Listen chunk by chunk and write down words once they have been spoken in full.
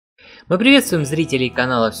Мы приветствуем зрителей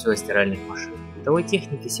канала «Все о стиральных машинах и бытовой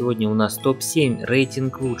технике». Сегодня у нас топ-7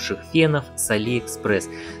 рейтинг лучших фенов с AliExpress.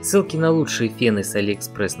 Ссылки на лучшие фены с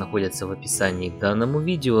AliExpress находятся в описании к данному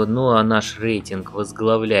видео. Ну а наш рейтинг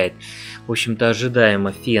возглавляет, в общем-то,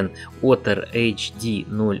 ожидаемо фен Otter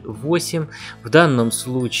HD08. В данном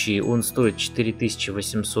случае он стоит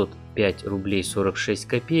 4805 рублей 46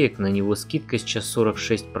 копеек, на него скидка сейчас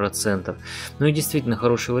 46%. Ну и действительно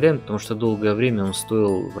хороший вариант, потому что долгое время он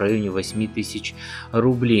стоил в районе 8000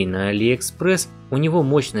 рублей на AliExpress. У него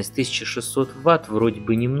мощность 1600 ватт, вроде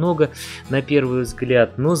бы немного на первый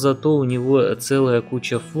взгляд, но зато у него целая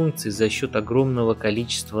куча функций за счет огромного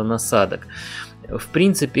количества насадок. В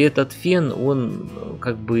принципе, этот фен, он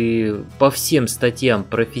как бы по всем статьям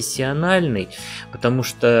профессиональный, потому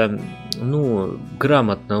что, ну,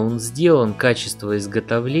 грамотно он сделан, качество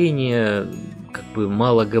изготовления, как бы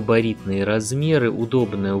малогабаритные размеры,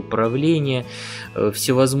 удобное управление,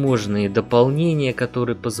 всевозможные дополнения,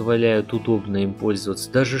 которые позволяют удобно им пользоваться.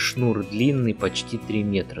 Даже шнур длинный, почти 3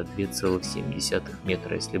 метра, 2,7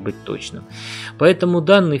 метра, если быть точным. Поэтому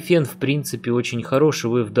данный фен, в принципе, очень хороший,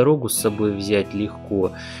 его и в дорогу с собой взять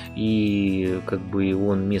легко, и как бы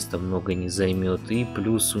он места много не займет, и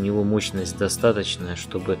плюс у него мощность достаточная,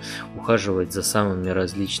 чтобы ухаживать за самыми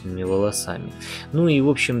различными волосами. Ну и, в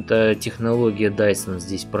общем-то, технология Dyson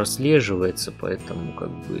здесь прослеживается, поэтому как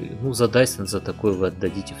бы, ну, за Dyson за такой вы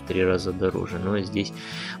отдадите в 3 раза дороже, но здесь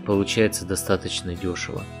получается достаточно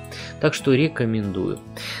дешево. Так что рекомендую.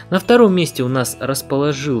 На втором месте у нас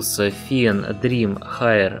расположился фен Dream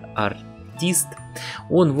Hair Artist.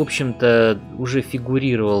 Он, в общем-то, уже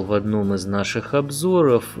фигурировал в одном из наших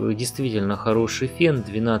обзоров. Действительно хороший фен,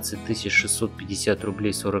 12650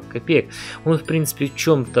 рублей 40 копеек. Он, в принципе, в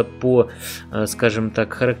чем-то по, скажем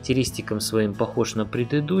так, характеристикам своим похож на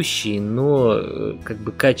предыдущий, но как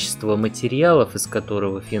бы качество материалов, из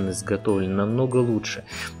которого фен изготовлен, намного лучше.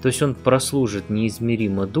 То есть он прослужит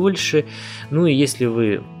неизмеримо дольше. Ну и если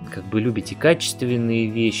вы как бы любите качественные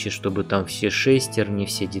вещи, чтобы там все шестерни,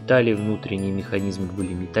 все детали, внутренние механизмы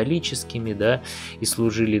были металлическими, да, и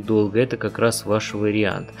служили долго, это как раз ваш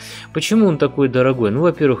вариант. Почему он такой дорогой? Ну,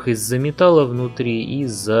 во-первых, из-за металла внутри и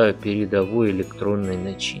из-за передовой электронной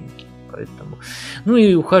начинки. Поэтому. Ну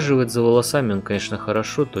и ухаживать за волосами он, конечно,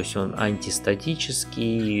 хорошо, то есть он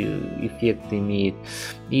антистатический эффект имеет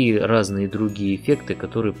и разные другие эффекты,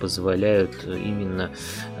 которые позволяют именно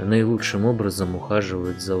наилучшим образом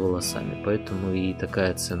ухаживать за волосами. Поэтому и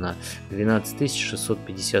такая цена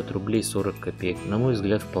 12650 рублей 40 копеек, на мой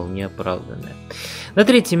взгляд, вполне оправданная. На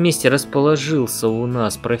третьем месте расположился у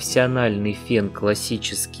нас профессиональный фен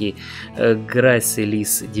классический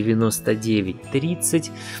Gracielis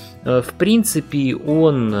 9930. В принципе,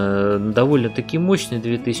 он довольно-таки мощный,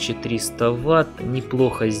 2300 ватт,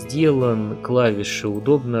 неплохо сделан, клавиши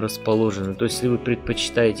удобно расположены. То есть, если вы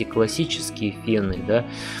предпочитаете классические фены, да,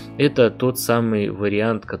 это тот самый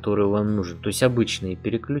вариант, который вам нужен. То есть, обычные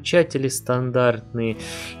переключатели стандартные,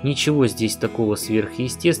 ничего здесь такого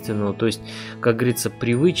сверхъестественного. То есть, как говорится,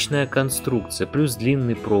 привычная конструкция, плюс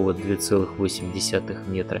длинный провод 2,8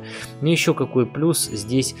 метра. Но еще какой плюс,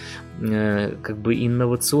 здесь как бы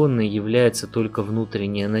инновационный является только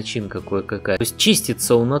внутренняя начинка кое-какая. То есть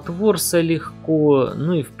чистится он от ворса легко,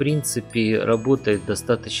 ну и в принципе работает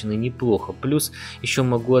достаточно неплохо. Плюс еще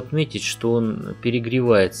могу отметить, что он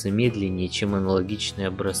перегревается медленнее, чем аналогичные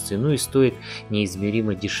образцы. Ну и стоит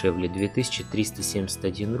неизмеримо дешевле,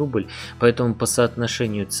 2371 рубль. Поэтому по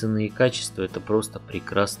соотношению цены и качества это просто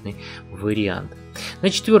прекрасный вариант. На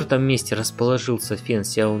четвертом месте расположился фен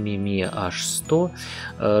Xiaomi Mi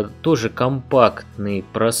H100. Тоже компактный,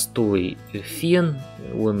 простой фен.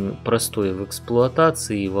 Он простой в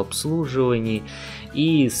эксплуатации и в обслуживании.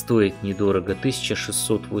 И стоит недорого,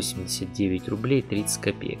 1689 рублей 30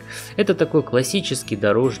 копеек. Это такой классический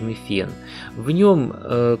дорожный фен. В нем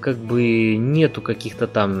как бы нету каких-то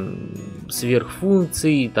там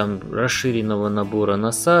сверхфункций, там расширенного набора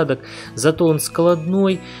насадок. Зато он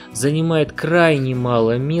складной, занимает крайне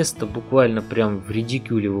мало места, буквально прям в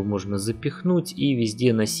редикюль его можно запихнуть и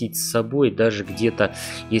везде носить с собой, даже где-то,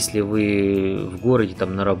 если вы в городе,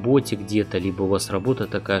 там на работе где-то, либо у вас работа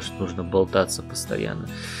такая, что нужно болтаться постоянно.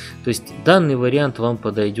 То есть данный вариант вам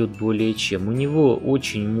подойдет более чем. У него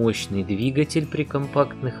очень мощный двигатель при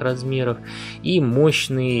компактных размерах и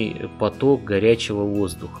мощный поток горячего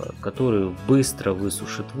воздуха, который быстро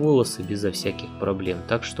высушит волосы безо всяких проблем.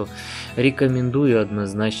 Так что рекомендую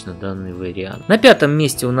однозначно данный вариант. На пятом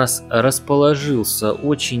месте у нас расположился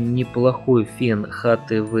очень неплохой фен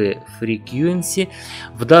HTV Frequency.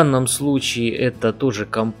 В данном случае это тоже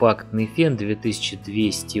компактный фен,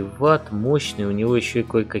 2200 ватт, мощный. У него еще и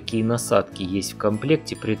кое-какие такие насадки есть в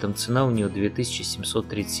комплекте, при этом цена у него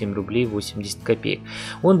 2737 рублей 80 копеек.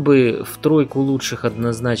 Он бы в тройку лучших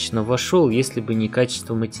однозначно вошел, если бы не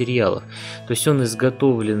качество материалов. То есть он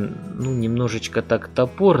изготовлен, ну, немножечко так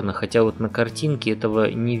топорно, хотя вот на картинке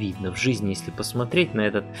этого не видно. В жизни, если посмотреть на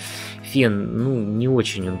этот фен, ну, не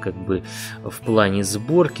очень он как бы в плане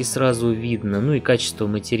сборки сразу видно, ну и качество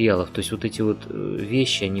материалов. То есть вот эти вот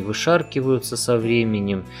вещи, они вышаркиваются со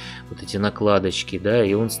временем, вот эти накладочки, да,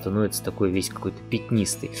 и он становится такой весь какой-то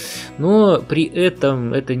пятнистый. Но при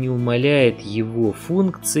этом это не умаляет его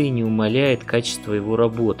функции, не умаляет качество его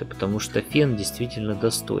работы, потому что фен действительно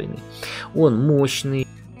достойный. Он мощный.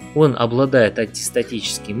 Он обладает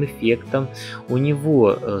антистатическим эффектом, у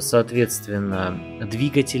него, соответственно,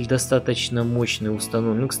 двигатель достаточно мощный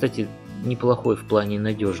установлен, ну, кстати, неплохой в плане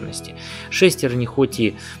надежности. Шестерни хоть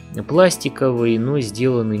и пластиковые, но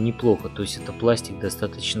сделаны неплохо, то есть это пластик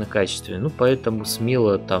достаточно качественный, ну, поэтому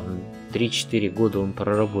смело там 3-4 года он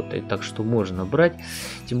проработает, так что можно брать,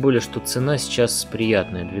 тем более, что цена сейчас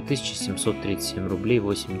приятная, 2737 рублей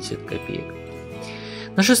 80 копеек.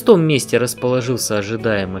 На шестом месте расположился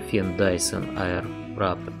ожидаемо фен Dyson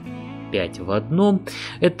Airwrap 5 в одном.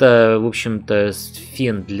 Это, в общем-то,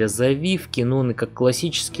 фен для завивки, но он и как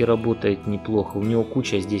классический работает неплохо. У него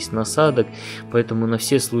куча здесь насадок, поэтому на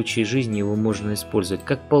все случаи жизни его можно использовать.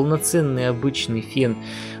 Как полноценный обычный фен,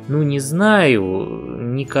 ну, не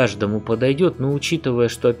знаю, не каждому подойдет, но учитывая,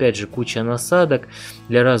 что, опять же, куча насадок,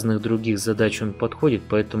 для разных других задач он подходит,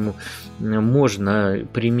 поэтому можно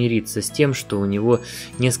примириться с тем, что у него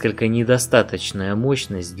несколько недостаточная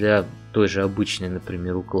мощность для той же обычной,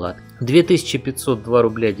 например, укладки. 2502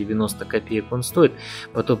 рубля 90 копеек он стоит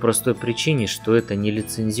по той простой причине, что это не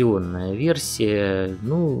лицензионная версия.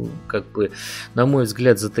 Ну, как бы, на мой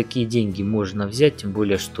взгляд, за такие деньги можно взять, тем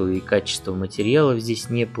более, что и качество материалов здесь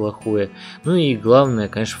неплохое. Ну и главное,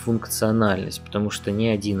 конечно, функциональность, потому что ни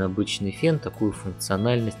один обычный фен такую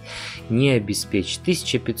функциональность не обеспечит.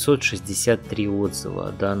 1563 отзыва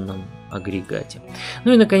о данном агрегате.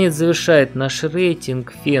 Ну и наконец завершает наш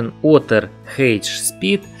рейтинг фен Otter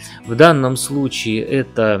H-Speed. В данном случае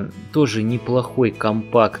это тоже неплохой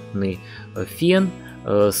компактный фен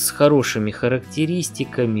с хорошими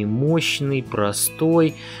характеристиками, мощный,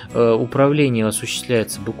 простой. Управление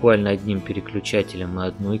осуществляется буквально одним переключателем и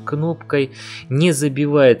одной кнопкой. Не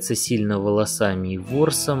забивается сильно волосами и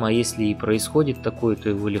ворсом, а если и происходит такое, то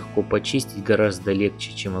его легко почистить гораздо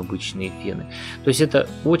легче, чем обычные фены. То есть это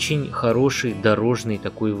очень хороший дорожный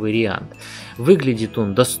такой вариант. Выглядит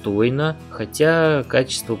он достойно, хотя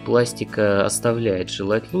качество пластика оставляет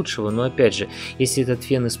желать лучшего. Но опять же, если этот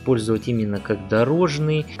фен использовать именно как дорожный,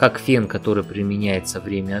 как фен, который применяется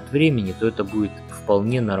время от времени, то это будет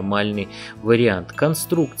вполне нормальный вариант.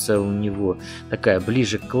 Конструкция у него такая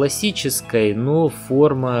ближе к классической, но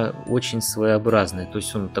форма очень своеобразная. То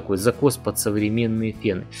есть он такой закос под современные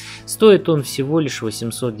фены. Стоит он всего лишь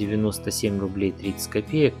 897 рублей 30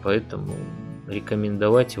 копеек, поэтому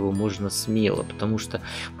рекомендовать его можно смело, потому что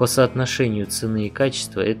по соотношению цены и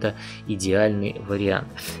качества это идеальный вариант.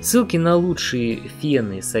 Ссылки на лучшие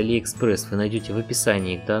фены с AliExpress вы найдете в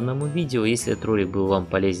описании к данному видео. Если этот ролик был вам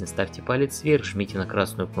полезен, ставьте палец вверх, жмите на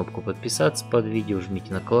красную кнопку подписаться под видео,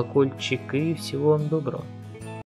 жмите на колокольчик и всего вам доброго.